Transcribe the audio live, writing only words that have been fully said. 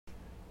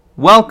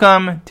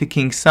Welcome to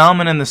King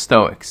Solomon and the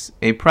Stoics,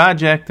 a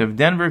project of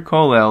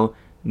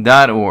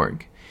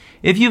denverkollel.org.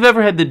 If you've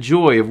ever had the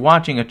joy of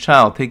watching a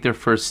child take their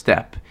first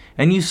step,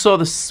 and you saw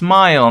the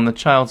smile on the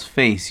child's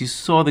face, you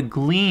saw the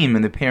gleam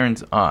in the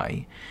parent's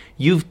eye,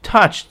 you've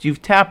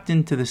tapped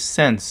into the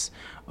sense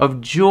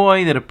of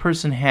joy that a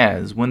person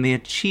has when they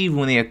achieve,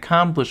 when they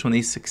accomplish, when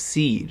they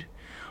succeed.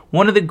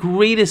 One of the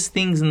greatest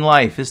things in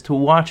life is to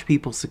watch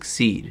people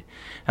succeed.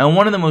 And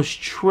one of the most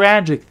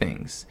tragic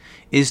things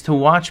is to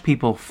watch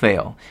people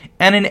fail.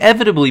 And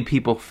inevitably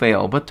people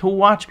fail, but to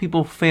watch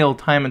people fail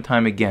time and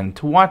time again,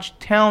 to watch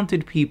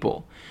talented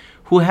people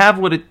who have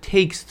what it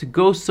takes to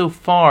go so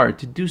far,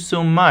 to do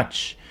so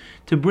much,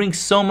 to bring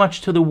so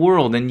much to the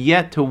world, and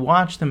yet to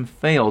watch them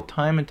fail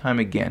time and time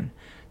again,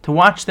 to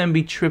watch them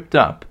be tripped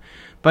up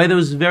by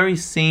those very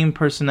same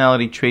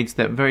personality traits,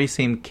 that very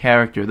same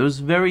character, those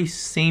very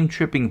same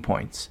tripping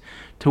points,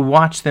 to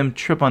watch them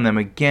trip on them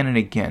again and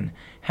again.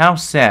 How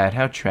sad,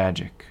 how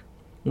tragic.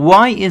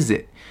 Why is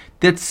it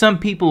that some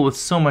people with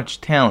so much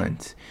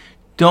talent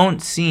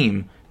don't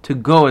seem to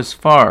go as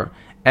far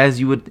as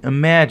you would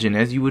imagine,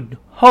 as you would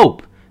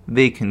hope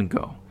they can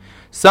go?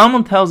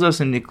 Solomon tells us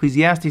in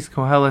Ecclesiastes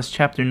Koheles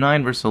chapter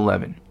 9 verse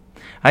 11,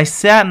 I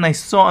sat and I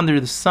saw under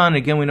the sun.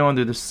 Again, we know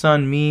under the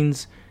sun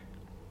means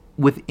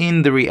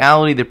within the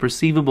reality, the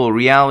perceivable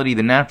reality,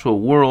 the natural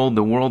world,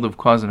 the world of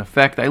cause and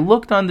effect. I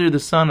looked under the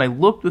sun, I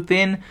looked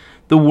within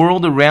the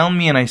world around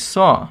me, and I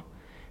saw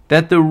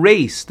that the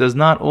race does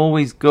not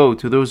always go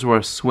to those who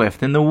are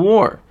swift, and the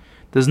war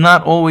does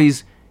not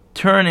always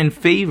turn in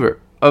favor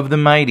of the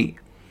mighty.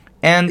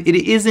 And it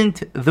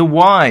isn't the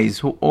wise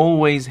who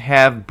always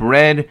have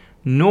bread,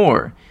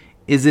 nor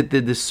is it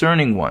the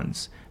discerning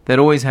ones that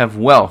always have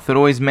wealth, that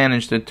always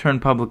manage to turn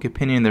public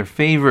opinion in their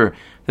favor,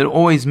 that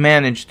always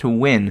manage to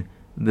win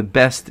the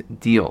best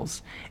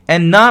deals.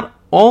 And not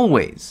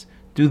always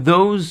do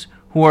those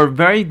who are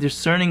very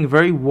discerning,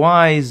 very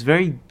wise,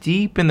 very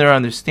deep in their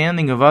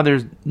understanding of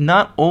others,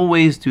 not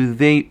always do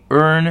they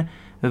earn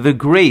the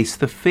grace,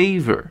 the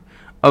favor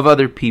of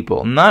other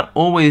people. Not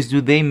always do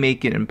they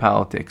make it in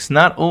politics.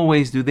 Not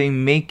always do they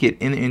make it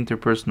in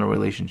interpersonal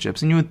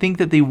relationships. And you would think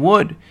that they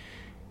would,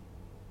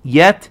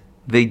 yet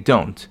they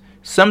don't.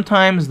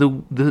 Sometimes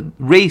the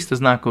race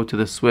does not go to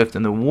the swift,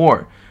 and the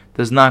war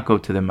does not go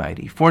to the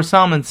mighty. For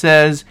Solomon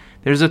says,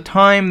 there's a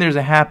time, there's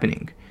a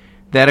happening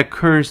that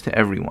occurs to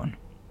everyone.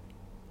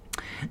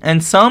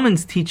 And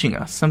Solomon's teaching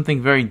us something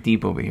very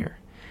deep over here.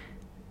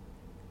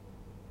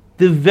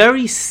 The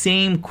very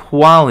same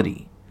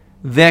quality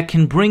that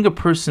can bring a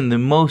person the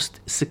most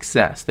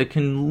success, that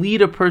can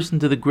lead a person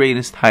to the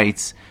greatest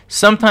heights,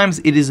 sometimes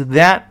it is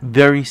that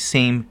very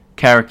same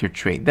character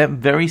trait, that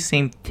very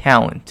same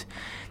talent,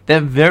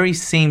 that very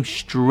same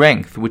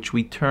strength, which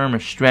we term a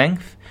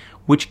strength,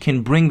 which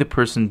can bring the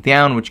person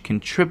down, which can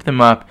trip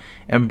them up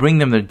and bring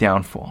them their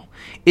downfall.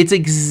 It's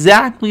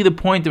exactly the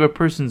point of a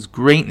person's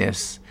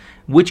greatness,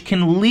 which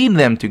can lead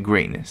them to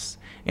greatness,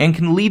 and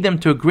can lead them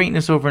to a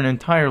greatness over an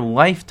entire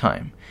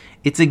lifetime.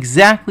 It's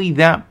exactly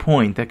that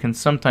point that can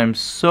sometimes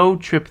so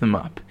trip them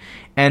up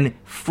and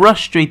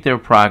frustrate their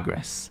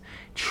progress,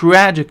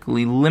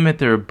 tragically limit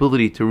their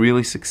ability to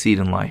really succeed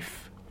in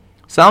life.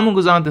 Solomon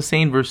goes on to say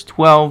in verse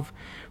 12,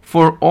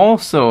 for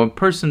also a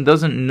person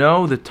doesn't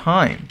know the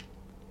time.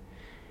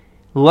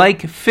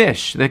 Like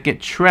fish that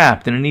get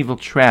trapped in an evil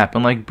trap,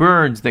 and like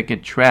birds that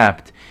get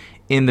trapped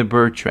in the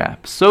bird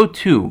trap, so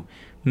too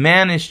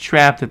man is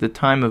trapped at the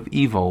time of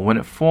evil, when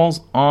it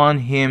falls on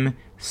him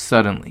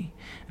suddenly.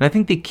 And I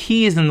think the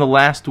key is in the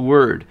last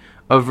word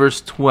of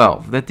verse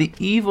 12, that the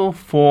evil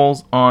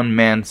falls on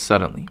man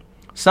suddenly.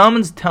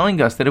 Solomon's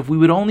telling us that if we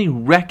would only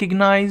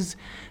recognize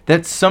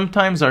that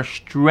sometimes our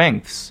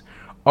strengths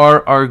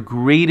are our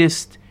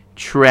greatest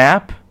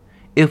trap,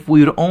 if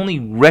we would only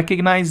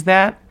recognize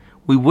that,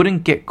 we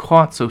wouldn't get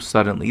caught so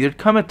suddenly. There'd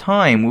come a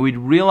time where we'd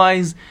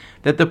realize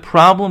that the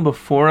problem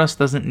before us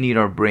doesn't need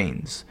our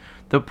brains.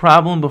 The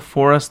problem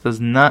before us does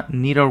not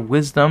need our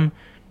wisdom.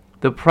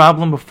 The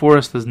problem before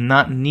us does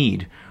not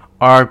need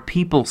our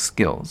people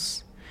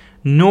skills.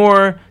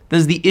 Nor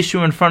does the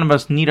issue in front of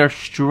us need our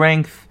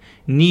strength,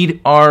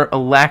 need our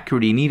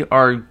alacrity, need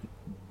our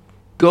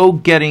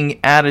go-getting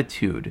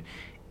attitude.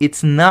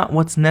 It's not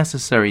what's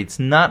necessary. It's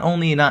not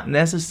only not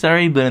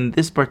necessary, but in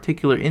this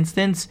particular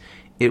instance,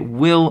 it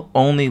will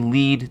only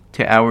lead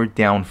to our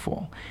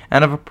downfall.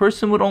 And if a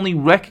person would only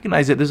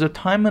recognize it, there's a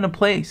time and a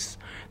place.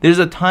 There's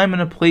a time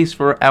and a place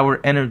for our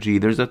energy.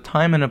 There's a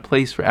time and a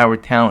place for our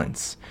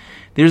talents.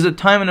 There's a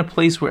time and a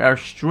place where our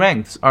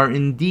strengths are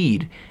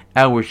indeed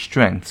our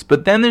strengths.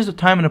 But then there's a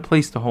time and a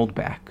place to hold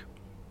back.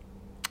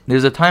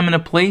 There's a time and a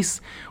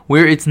place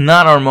where it's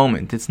not our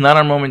moment. It's not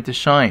our moment to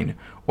shine.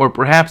 Or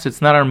perhaps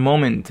it's not our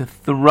moment to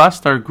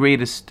thrust our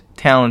greatest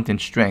talent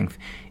and strength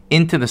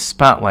into the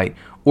spotlight,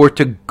 or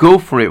to go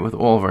for it with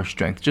all of our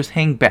strength. Just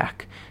hang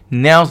back.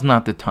 Now's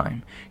not the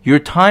time. Your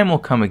time will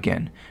come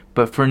again.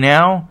 But for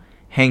now,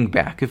 hang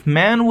back. If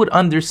man would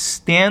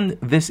understand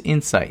this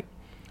insight,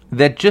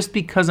 that just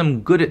because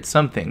I'm good at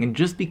something and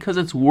just because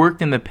it's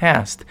worked in the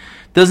past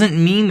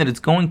doesn't mean that it's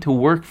going to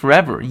work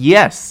forever.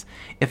 Yes,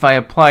 if I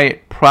apply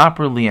it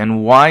properly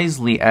and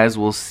wisely, as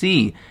we'll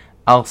see,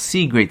 I'll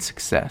see great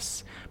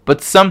success.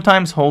 But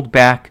sometimes hold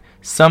back,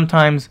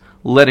 sometimes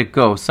let it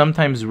go,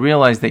 sometimes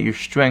realize that your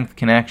strength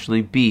can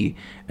actually be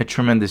a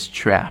tremendous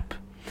trap.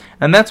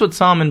 And that's what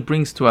Solomon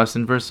brings to us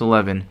in verse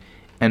 11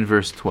 and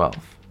verse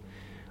 12.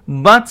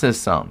 But, says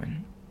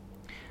Solomon,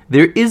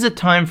 there is a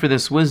time for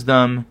this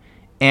wisdom,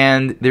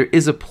 and there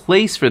is a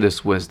place for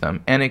this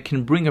wisdom, and it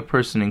can bring a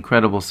person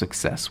incredible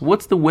success.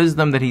 What's the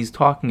wisdom that he's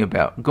talking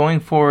about? Going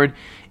forward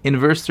in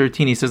verse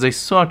 13, he says, I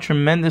saw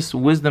tremendous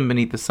wisdom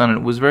beneath the sun, and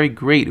it was very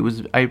great.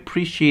 I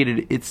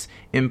appreciated its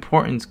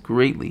importance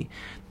greatly.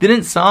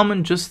 Didn't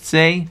Solomon just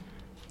say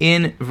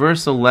in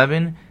verse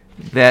 11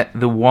 that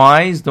the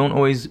wise don't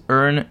always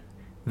earn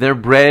their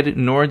bread,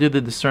 nor do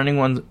the discerning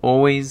ones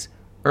always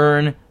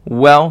earn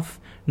wealth,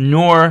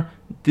 nor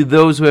do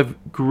those who have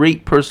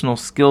great personal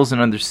skills and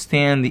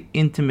understand the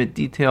intimate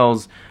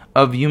details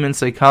of human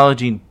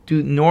psychology,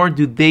 nor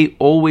do they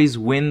always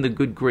win the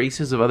good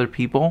graces of other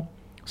people?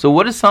 So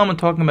what is Solomon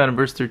talking about in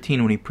verse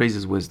 13 when he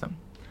praises wisdom?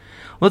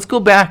 Let's go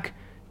back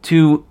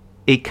to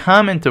a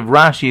comment of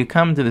Rashi, a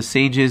comment of the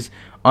sages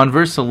on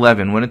verse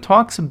 11, when it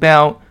talks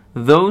about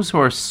those who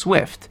are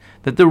swift,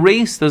 that the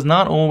race does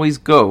not always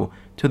go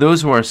to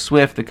those who are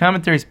swift. The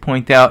commentaries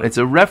point out it's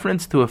a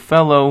reference to a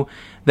fellow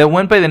that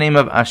went by the name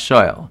of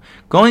Ashael.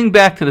 Going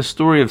back to the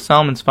story of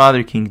Solomon's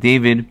father, King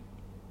David,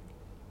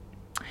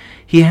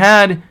 he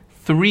had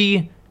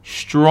three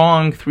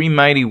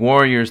mighty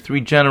warriors,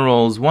 three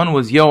generals. One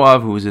was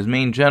Yoav, who was his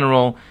main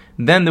general.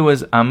 Then there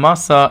was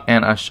Amasa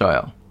and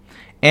Ashael.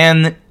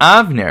 And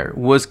Avner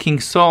was King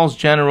Saul's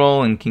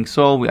general, and King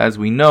Saul, as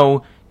we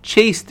know,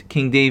 chased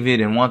King David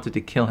and wanted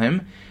to kill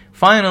him.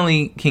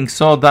 Finally, King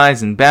Saul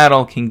dies in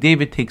battle. King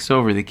David takes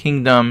over the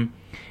kingdom.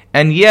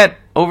 And yet,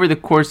 over the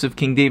course of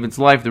King David's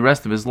life, the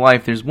rest of his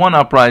life, there's one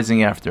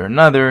uprising after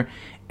another,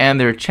 and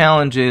there are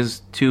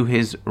challenges to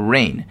his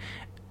reign.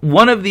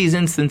 One of these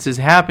instances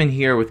happened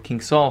here with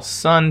King Saul's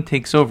son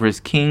takes over as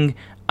king.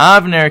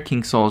 Avner,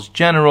 King Saul's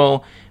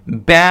general,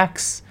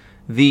 backs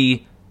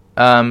the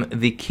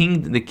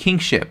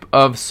kingship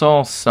of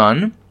Saul's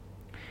son.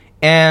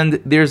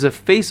 And there's a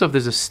face-off,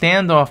 there's a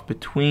standoff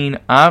between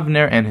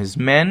Avner and his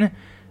men,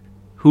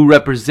 who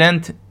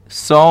represent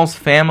Saul's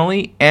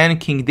family, and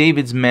King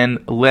David's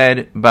men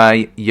led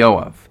by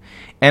Yoav.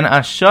 And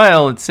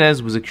Ashael, it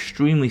says, was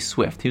extremely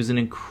swift. He was an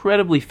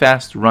incredibly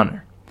fast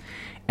runner.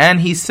 And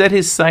he set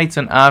his sights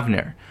on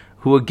Avner,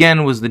 who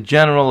again was the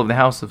general of the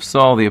house of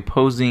Saul, the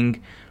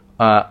opposing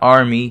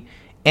army.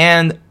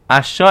 And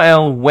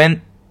Ashael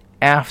went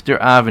after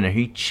Avner.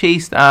 He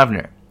chased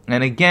Avner.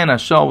 And again,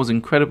 Ashael was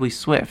incredibly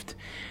swift.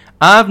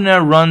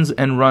 Avner runs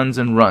and runs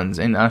and runs,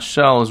 and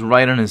Ashael is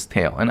right on his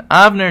tail. And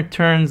Avner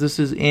turns, this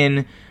is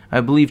in,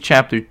 I believe,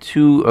 chapter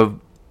 2 of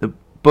the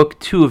book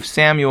 2 of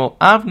Samuel.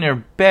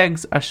 Avner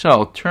begs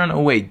Ashael, turn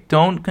away,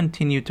 don't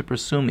continue to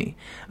pursue me.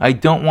 I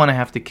don't want to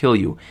have to kill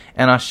you.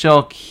 And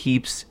Ashael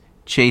keeps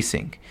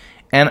chasing.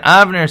 And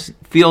Avner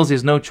feels he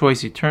has no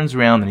choice. He turns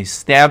around and he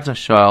stabs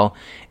Ashael.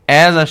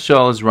 As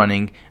Ashael is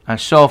running,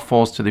 Ashael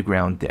falls to the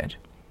ground dead.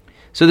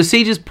 So the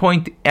sages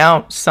point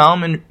out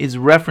Solomon is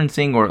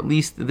referencing, or at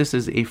least this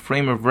is a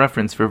frame of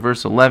reference for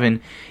verse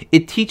 11.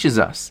 It teaches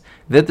us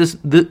that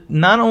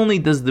not only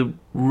does the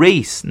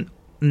race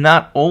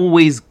not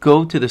always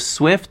go to the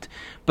swift,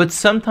 but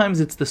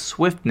sometimes it's the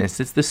swiftness,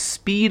 it's the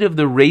speed of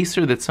the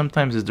racer that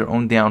sometimes is their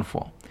own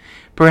downfall.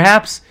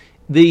 Perhaps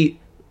the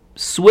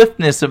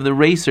swiftness of the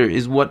racer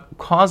is what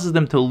causes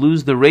them to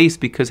lose the race,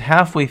 because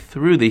halfway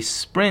through they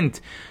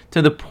sprint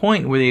to the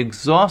point where they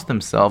exhaust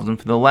themselves, and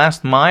for the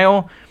last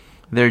mile,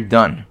 they're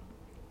done.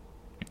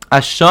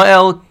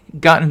 Ashael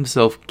got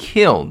himself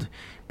killed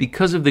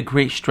because of the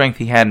great strength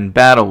he had in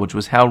battle, which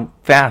was how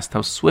fast,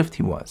 how swift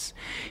he was.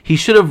 He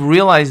should have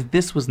realized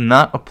this was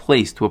not a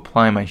place to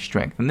apply my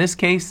strength. In this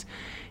case,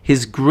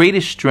 his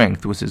greatest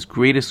strength was his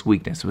greatest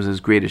weakness, was his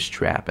greatest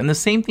trap. And the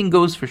same thing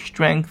goes for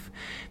strength.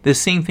 The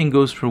same thing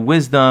goes for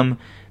wisdom.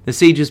 The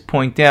sages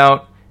point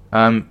out,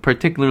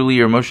 particularly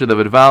Moshe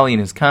David Vali in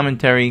his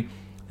commentary,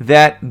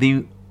 that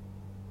the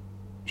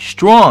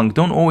strong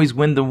don't always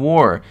win the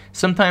war.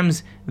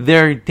 Sometimes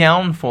their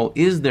downfall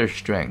is their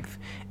strength.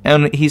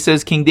 And he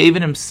says King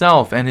David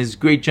himself and his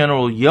great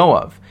general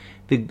Yoav,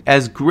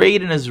 as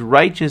great and as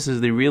righteous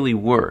as they really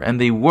were,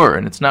 and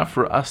it's not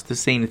for us to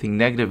say anything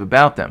negative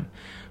about them,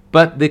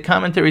 but the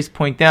commentaries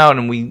point out,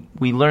 and we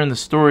learn the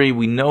story,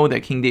 we know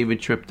that King David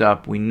tripped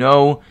up, we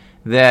know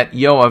that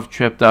Yoav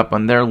tripped up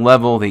on their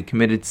level, they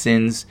committed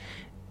sins.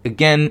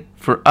 Again,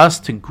 for us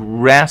to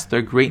grasp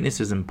their greatness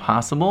is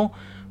impossible,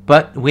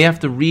 but we have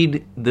to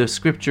read the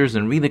scriptures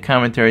and read the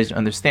commentaries to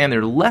understand there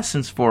are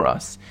lessons for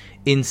us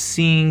in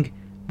seeing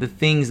the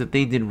things that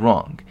they did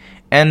wrong.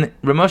 And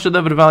Moshe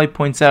David Vali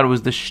points out it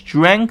was the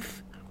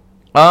strength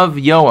of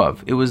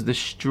Yoav, it was the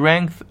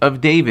strength of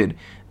David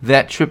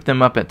that tripped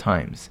them up at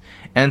times.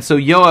 And so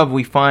Yoav,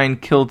 we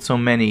find, killed so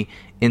many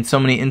in so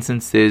many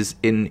instances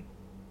in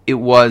it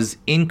was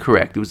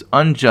incorrect. It was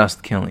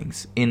unjust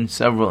killings in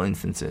several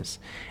instances.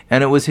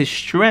 And it was his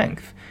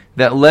strength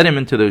that led him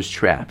into those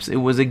traps. It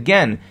was,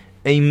 again,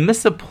 a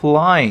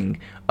misapplying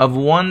of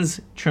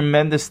one's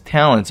tremendous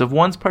talents, of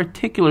one's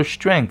particular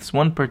strengths,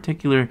 one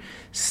particular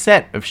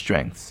set of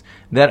strengths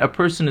that a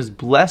person is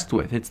blessed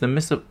with. It's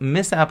the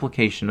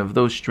misapplication of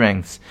those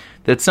strengths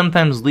that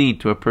sometimes lead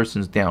to a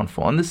person's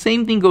downfall. And the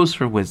same thing goes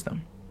for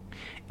wisdom.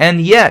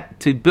 And yet,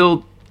 to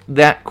build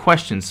that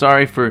question,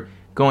 sorry for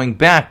going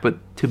back, but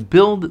to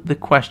build the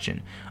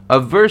question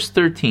of verse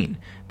 13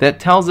 that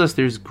tells us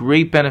there's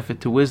great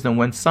benefit to wisdom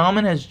when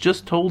Solomon has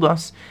just told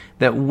us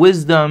that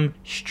wisdom,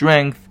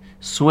 strength,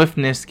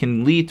 swiftness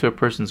can lead to a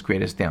person's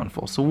greatest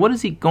downfall. So what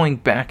is he going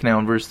back now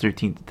in verse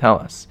 13 to tell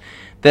us?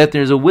 That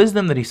there's a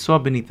wisdom that he saw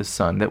beneath the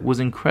sun that was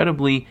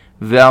incredibly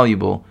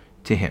valuable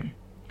to him.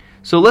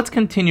 So let's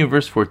continue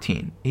verse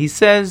 14. He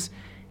says,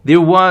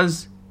 there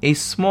was a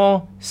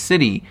small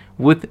city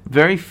with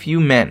very few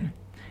men,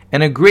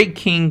 and a great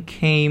king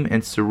came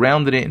and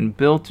surrounded it and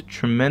built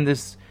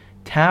tremendous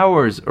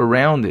towers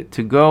around it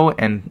to go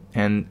and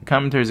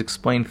commentators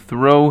explain,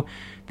 throw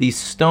these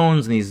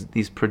stones and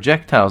these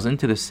projectiles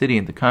into the city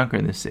and to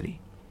conquer the city.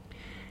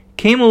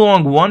 Came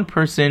along one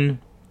person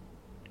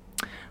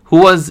who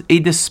was a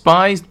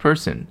despised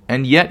person,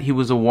 and yet he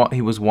was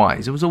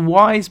wise. It was a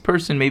wise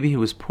person. Maybe he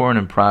was poor and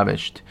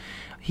impoverished.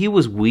 He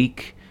was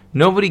weak.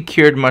 Nobody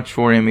cared much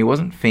for him. He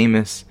wasn't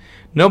famous.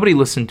 Nobody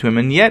listened to him.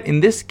 And yet, in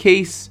this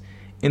case,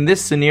 in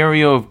this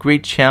scenario of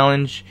great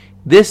challenge,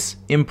 this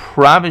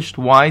impoverished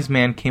wise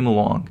man came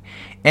along,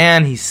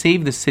 and he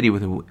saved the city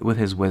with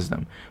his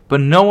wisdom.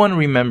 But no one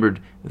remembered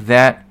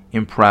that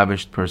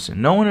impoverished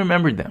person. No one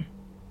remembered them.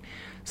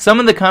 Some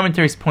of the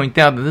commentaries point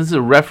out that this is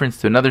a reference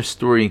to another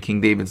story in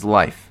King David's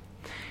life.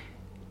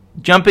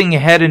 Jumping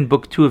ahead in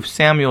Book 2 of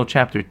Samuel,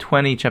 chapter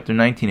 20, chapter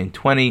 19 and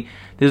 20,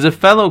 there's a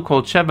fellow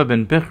called Sheva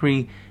ben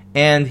Bichri,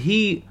 and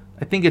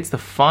I think it's the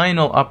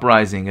final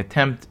uprising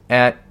attempt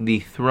at the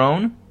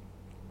throne,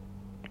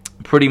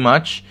 pretty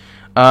much,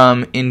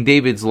 in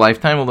David's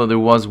lifetime, although there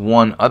was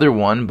one other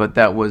one, but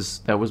that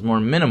was more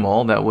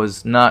minimal. That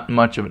was not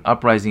much of an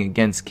uprising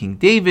against King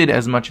David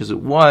as much as it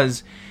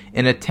was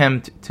an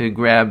attempt to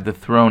grab the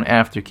throne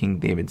after King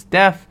David's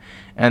death,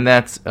 and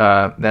that's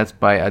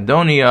by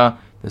Adoniah,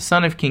 the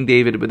son of King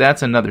David, but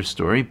that's another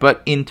story.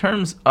 But in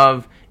terms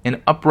of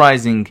an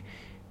uprising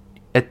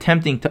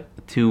attempting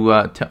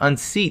to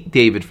unseat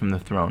David from the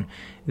throne,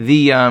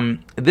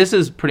 this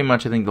is pretty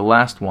much, I think, the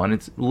last one.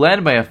 It's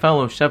led by a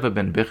fellow Sheva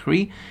ben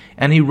Bichri,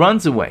 and he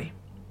runs away.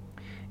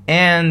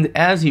 And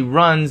as he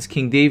runs,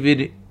 King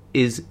David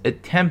is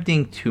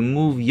attempting to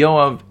move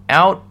Yoav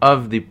out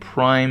of the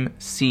prime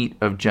seat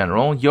of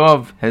general.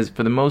 Yoav has,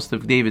 for the most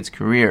of David's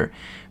career,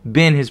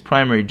 been his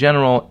primary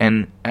general,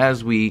 and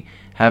as we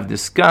have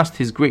discussed,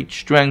 his great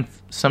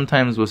strength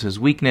sometimes was his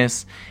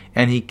weakness,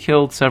 and he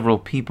killed several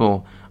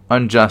people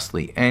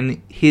unjustly.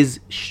 And his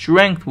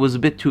strength was a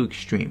bit too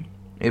extreme,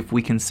 if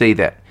we can say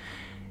that.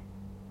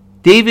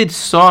 David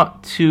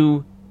sought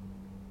to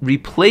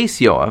replace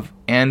Yoav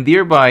and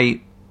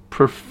thereby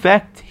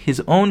perfect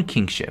his own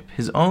kingship,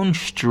 his own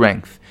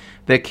strength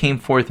that came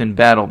forth in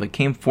battle, that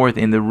came forth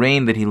in the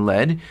reign that he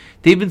led.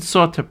 David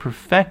sought to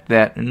perfect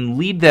that and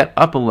lead that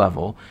up a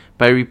level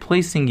by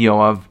replacing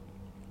Yoav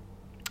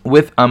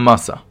with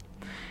Amasa.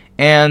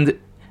 And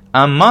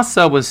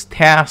Amasa was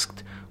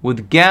tasked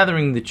with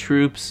gathering the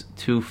troops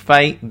to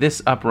fight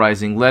this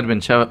uprising led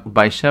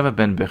by Sheva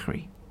ben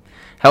Bichri.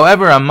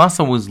 However,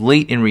 Amasa was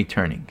late in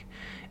returning,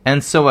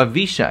 and so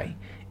Avishai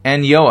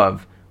and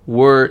Yoav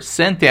were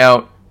sent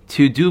out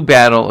to do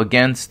battle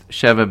against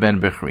Sheva ben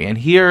Bichri. And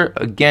here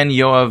again,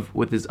 Yoav,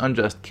 with his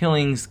unjust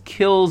killings,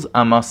 kills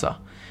Amasa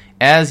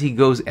as he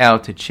goes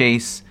out to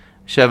chase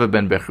Sheva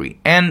ben Bichri.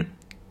 And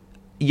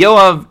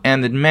Yoav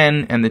and the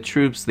men and the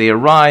troops, they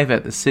arrive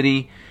at the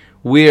city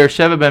where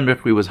Sheva ben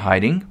Bichri was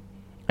hiding.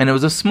 And it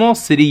was a small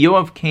city.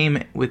 Yoav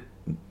came with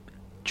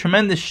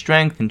tremendous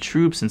strength and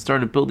troops and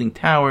started building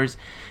towers.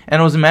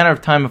 And it was a matter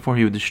of time before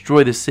he would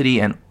destroy the city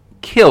and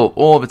kill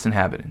all of its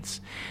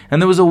inhabitants.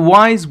 And there was a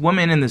wise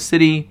woman in the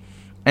city,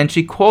 and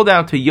she called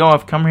out to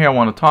Yoav, "Come here, I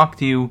want to talk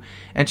to you."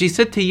 And she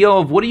said to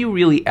Yoav, "What are you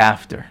really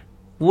after?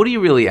 What are you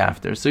really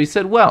after?" So he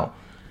said, "Well,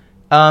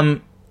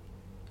 I'm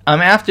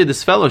after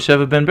this fellow,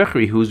 Sheva ben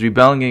Bichri, who's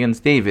rebelling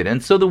against David."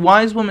 And so the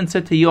wise woman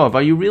said to Yoav,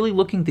 "Are you really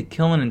looking to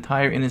kill an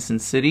entire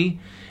innocent city?"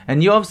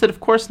 And Yoav said,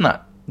 "Of course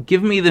not.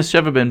 Give me this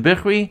Sheva ben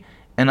Bichri,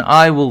 and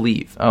I will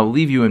leave. I will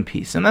leave you in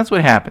peace." And that's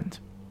what happened.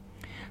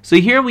 So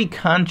here we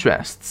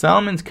contrast,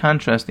 Solomon's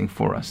contrasting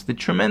for us, the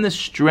tremendous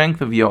strength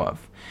of Yoav,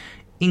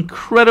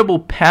 incredible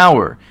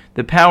power,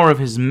 the power of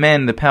his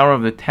men, the power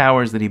of the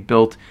towers that he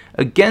built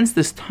against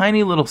this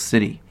tiny little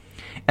city.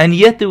 And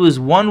yet there was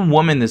one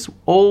woman, this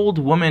old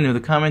woman who the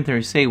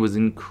commentaries say was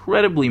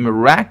incredibly,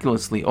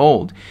 miraculously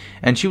old.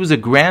 And she was a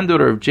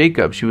granddaughter of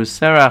Jacob. She was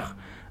Serach,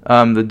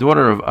 the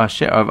daughter of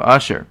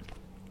Asher.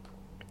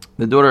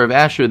 The daughter of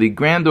Asher, the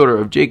granddaughter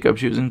of Jacob.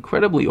 She was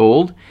incredibly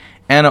old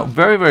and a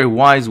very, very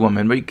wise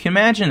woman. But you can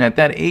imagine at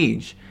that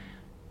age,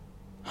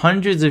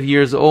 hundreds of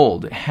years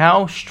old.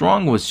 How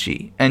strong was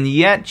she? And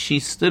yet she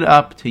stood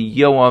up to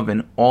Yoav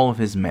and all of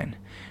his men,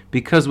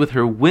 because with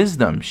her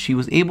wisdom she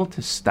was able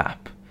to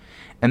stop.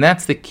 And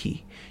that's the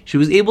key. She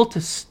was able to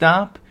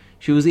stop.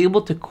 She was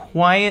able to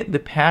quiet the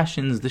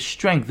passions, the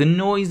strength, the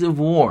noise of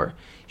war.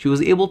 She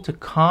was able to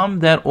calm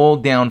that all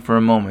down for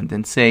a moment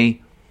and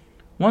say,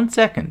 1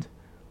 second,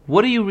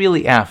 what are you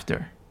really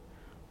after?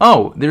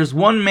 Oh, there's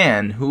one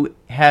man who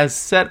has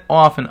set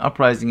off an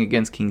uprising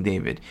against King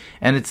David,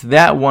 and it's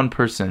that one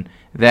person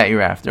that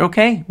you're after.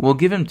 Okay, we'll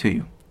give him to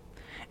you.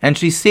 And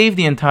she saved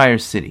the entire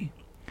city.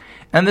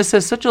 And this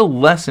has such a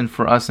lesson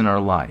for us in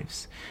our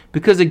lives.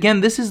 Because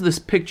again, this is this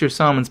picture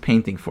Solomon's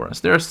painting for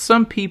us. There are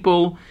some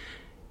people,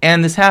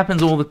 and this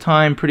happens all the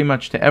time pretty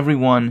much to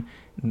everyone,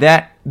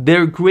 that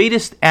their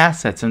greatest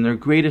assets and their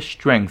greatest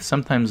strength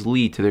sometimes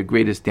lead to their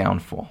greatest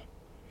downfall.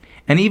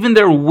 And even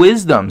their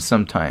wisdom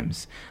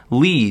sometimes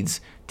leads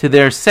to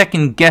their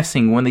second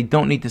guessing when they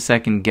don't need to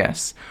second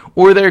guess.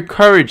 Or their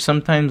courage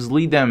sometimes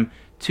lead them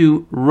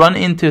to run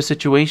into a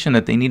situation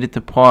that they needed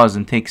to pause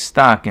and take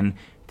stock and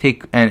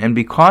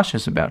be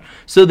cautious about.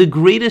 So the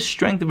greatest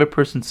strength of a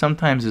person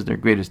sometimes is their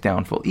greatest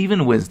downfall,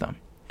 even wisdom.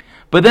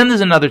 But then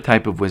there's another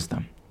type of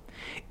wisdom.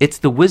 It's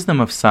the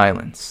wisdom of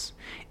silence.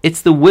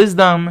 It's the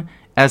wisdom,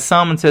 as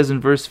Solomon says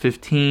in verse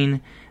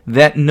 15,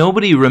 that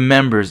nobody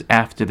remembers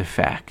after the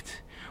fact.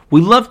 We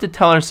love to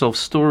tell ourselves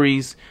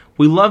stories.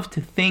 We love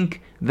to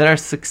think that our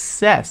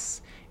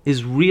success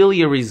is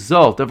really a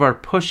result of our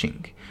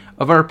pushing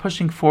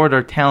forward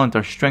our talent,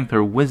 our strength,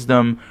 our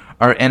wisdom,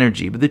 our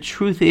energy. But the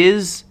truth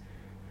is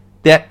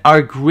that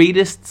our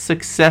greatest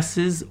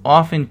successes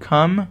often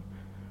come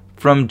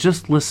from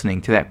just listening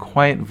to that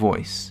quiet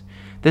voice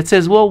that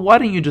says, well, why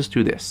don't you just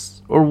do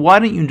this? Or why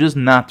don't you just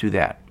not do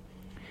that?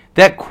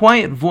 That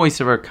quiet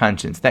voice of our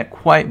conscience, that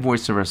quiet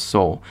voice of our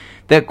soul,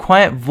 that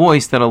quiet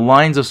voice that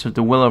aligns us with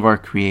the will of our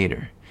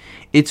Creator.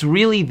 It's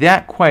really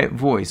that quiet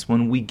voice,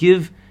 when we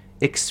give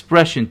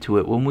expression to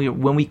it,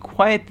 when we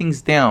quiet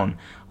things down,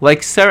 like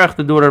Serach,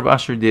 the daughter of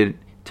Asher, did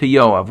to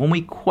Yoav, when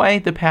we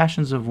quiet the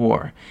passions of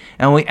war,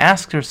 and we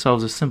ask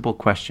ourselves a simple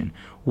question,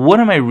 what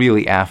am I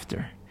really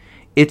after?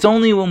 It's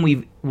only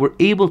when we're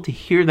able to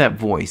hear that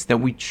voice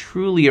that we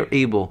truly are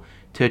able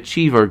to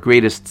achieve our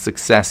greatest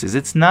successes.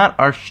 It's not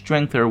our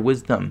strength or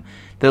wisdom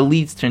that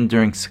leads to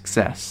enduring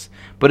success,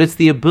 but it's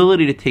the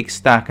ability to take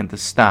stock and to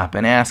stop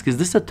and ask, is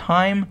this a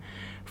time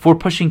for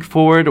pushing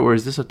forward, or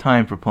is this a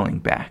time for pulling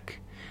back?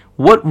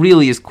 What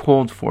really is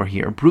called for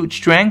here? Brute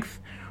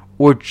strength,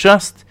 or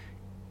just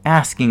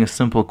asking a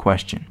simple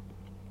question?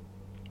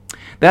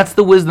 That's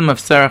the wisdom of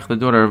Serach, the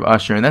daughter of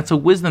Asher, and that's a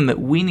wisdom that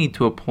we need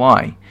to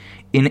apply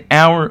in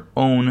our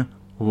own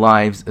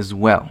lives as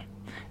well.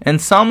 And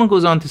Solomon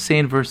goes on to say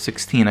in verse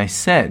 16, I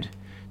said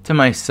to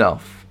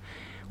myself,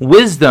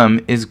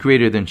 wisdom is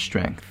greater than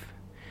strength.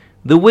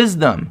 The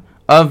wisdom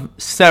of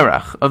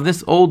Serach, of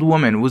this old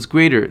woman, was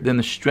greater than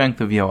the strength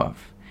of Yoav.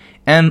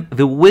 And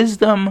the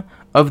wisdom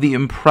of the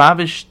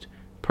impoverished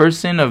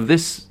person, of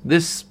this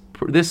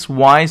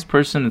wise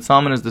person that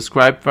Solomon has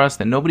described for us,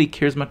 that nobody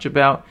cares much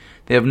about,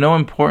 they have no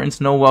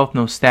importance, no wealth,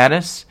 no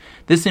status,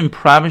 this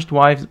impoverished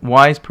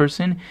wise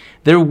person,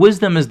 their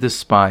wisdom is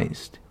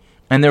despised,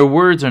 and their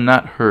words are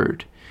not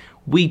heard.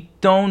 We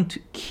don't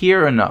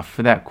care enough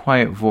for that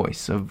quiet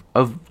voice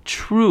of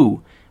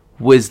true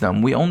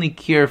wisdom. We only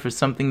care for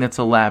something that's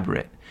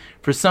elaborate,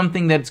 for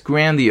something that's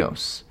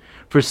grandiose,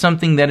 for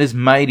something that is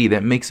mighty,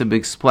 that makes a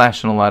big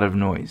splash and a lot of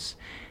noise.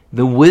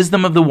 The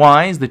wisdom of the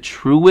wise, the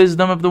true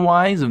wisdom of the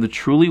wise, of the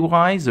truly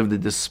wise, of the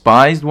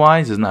despised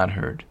wise, is not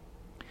heard.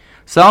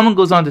 Solomon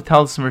goes on to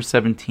tell us in verse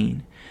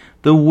 17,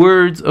 the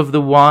words of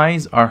the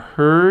wise are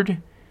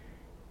heard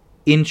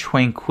in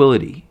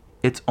tranquility.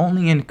 It's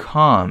only in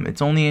calm,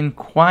 it's only in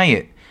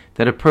quiet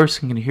that a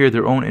person can hear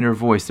their own inner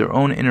voice, their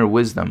own inner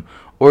wisdom,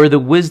 or the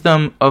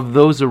wisdom of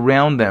those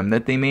around them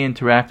that they may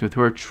interact with,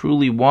 who are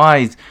truly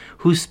wise,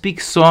 who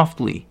speak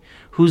softly,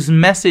 whose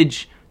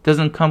message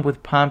doesn't come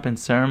with pomp and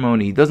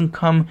ceremony, doesn't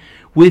come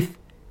with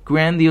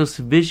grandiose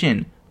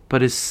vision,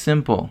 but is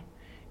simple,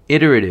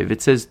 iterative.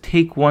 It says,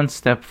 take one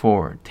step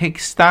forward, take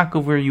stock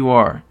of where you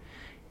are.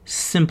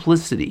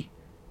 Simplicity,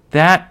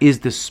 that is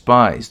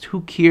despised.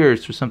 Who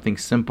cares for something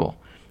simple?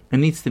 It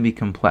needs to be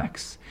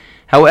complex.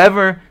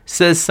 However,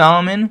 says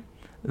Solomon,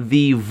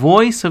 the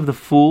voice of the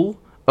fool,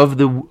 of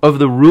the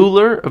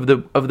ruler, of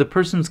the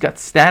person who's got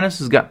status,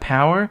 who's got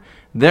power,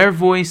 their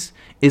voice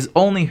is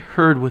only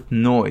heard with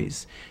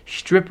noise.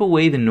 Strip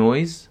away the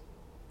noise,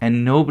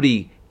 and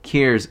nobody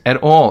cares at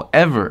all,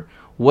 ever,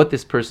 what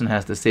this person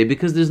has to say,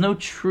 because there's no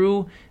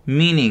true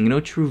meaning, no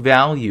true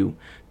value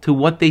to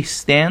what they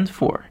stand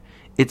for.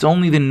 It's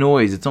only the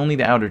noise, it's only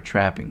the outer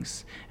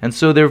trappings. And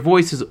so their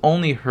voice is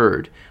only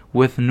heard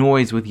with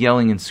noise, with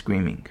yelling and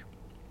screaming.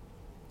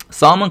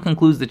 Solomon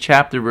concludes the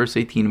chapter, verse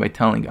 18, by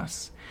telling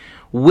us,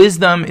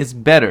 wisdom is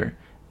better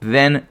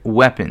than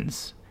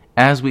weapons,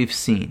 as we've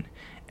seen.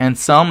 And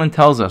Solomon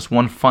tells us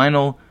one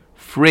final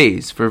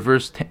phrase for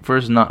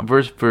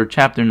for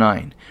chapter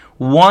 9.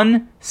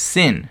 One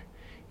sin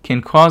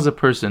can cause a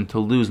person to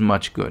lose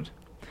much good.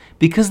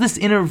 Because this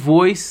inner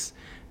voice,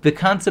 the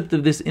concept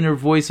of this inner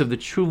voice, of the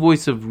true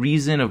voice of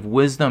reason, of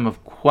wisdom,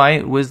 of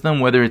quiet wisdom,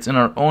 whether it's in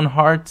our own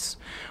hearts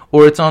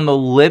or it's on the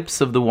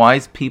lips of the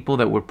wise people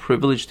that we're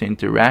privileged to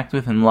interact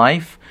with in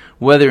life,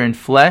 whether in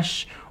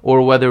flesh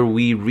or whether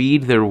we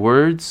read their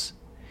words,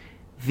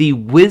 the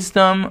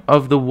wisdom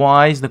of the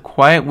wise, the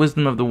quiet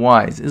wisdom of the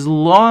wise, is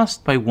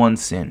lost by one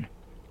sin,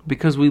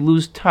 because we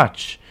lose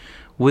touch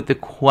with the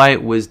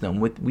quiet wisdom.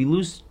 We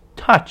lose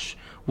touch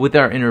with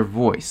our inner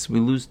voice. We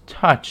lose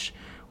touch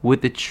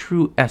with the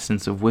true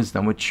essence of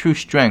wisdom, with true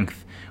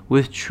strength,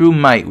 with true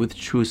might, with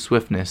true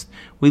swiftness.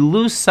 We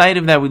lose sight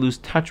of that. We lose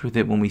touch with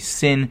it when we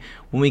sin,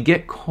 when we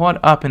get caught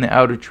up in the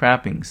outer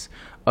trappings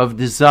of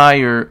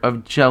desire,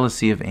 of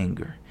jealousy, of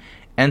anger.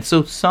 And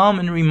so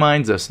Solomon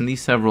reminds us in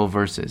these several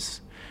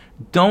verses,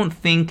 don't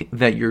think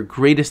that your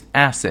greatest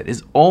asset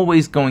is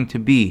always going to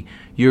be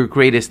your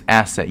greatest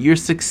asset. Your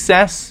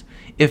success,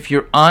 if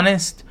you're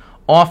honest,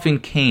 often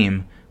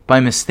came by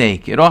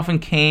mistake. It often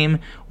came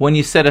when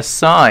you set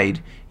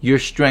aside your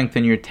strength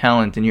and your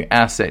talent and your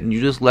asset and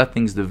you just let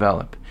things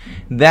develop.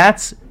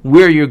 That's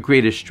where your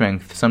greatest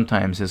strength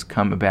sometimes has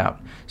come about.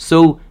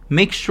 So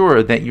make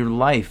sure that your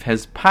life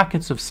has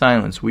pockets of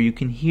silence where you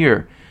can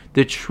hear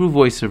the true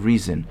voice of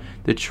reason,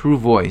 the true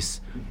voice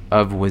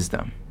of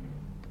wisdom.